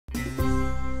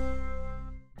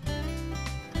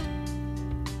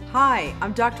Hi,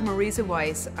 I'm Dr. Marisa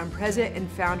Weiss. I'm president and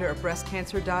founder of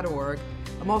breastcancer.org.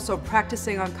 I'm also a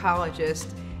practicing oncologist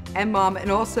and mom,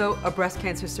 and also a breast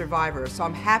cancer survivor. So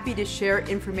I'm happy to share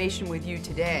information with you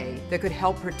today that could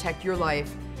help protect your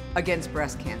life against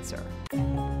breast cancer.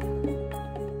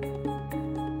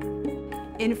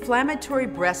 Inflammatory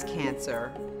breast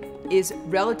cancer is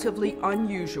relatively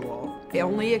unusual. It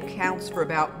only accounts for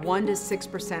about 1 to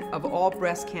 6% of all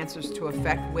breast cancers to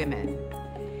affect women.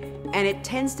 And it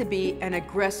tends to be an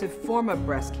aggressive form of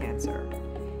breast cancer.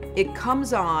 It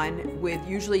comes on with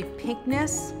usually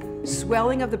pinkness,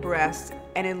 swelling of the breast,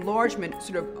 and enlargement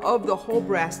of the whole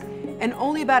breast, and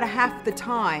only about half the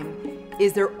time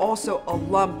is there also a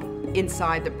lump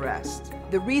inside the breast.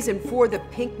 The reason for the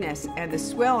pinkness and the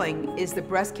swelling is the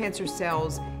breast cancer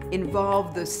cells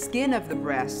involve the skin of the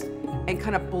breast and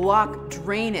kind of block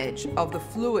drainage of the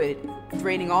fluid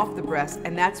draining off the breast,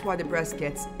 and that's why the breast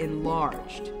gets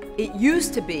enlarged. It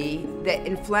used to be that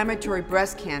inflammatory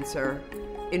breast cancer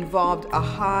involved a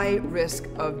high risk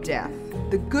of death.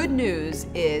 The good news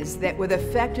is that with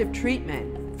effective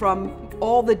treatment from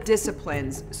all the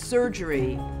disciplines,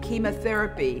 surgery,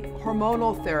 chemotherapy,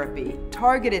 hormonal therapy,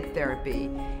 targeted therapy,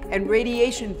 and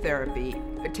radiation therapy,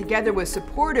 together with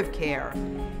supportive care,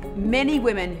 many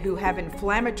women who have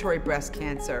inflammatory breast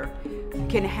cancer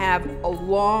can have a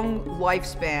long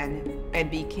lifespan and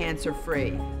be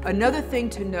cancer-free. Another thing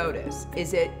to notice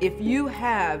is that if you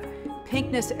have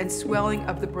pinkness and swelling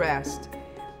of the breast,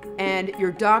 and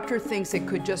your doctor thinks it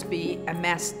could just be a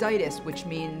mastitis, which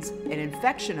means an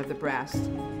infection of the breast,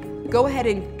 go ahead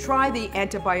and try the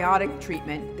antibiotic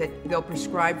treatment that they'll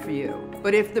prescribe for you.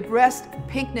 But if the breast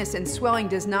pinkness and swelling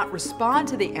does not respond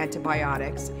to the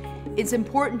antibiotics, it's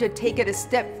important to take it a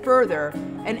step further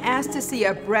and ask to see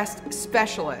a breast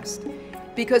specialist,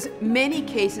 because many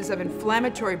cases of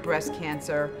inflammatory breast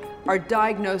cancer are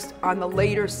diagnosed on the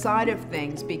later side of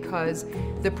things because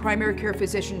the primary care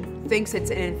physician thinks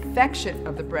it's an infection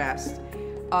of the breast,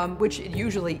 which it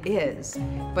usually is.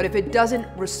 But if it doesn't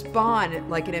respond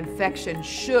like an infection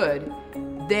should,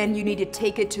 then you need to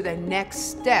take it to the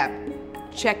next step,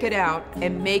 check it out,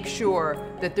 and make sure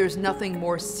that there's nothing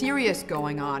more serious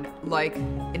going on like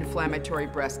inflammatory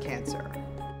breast cancer.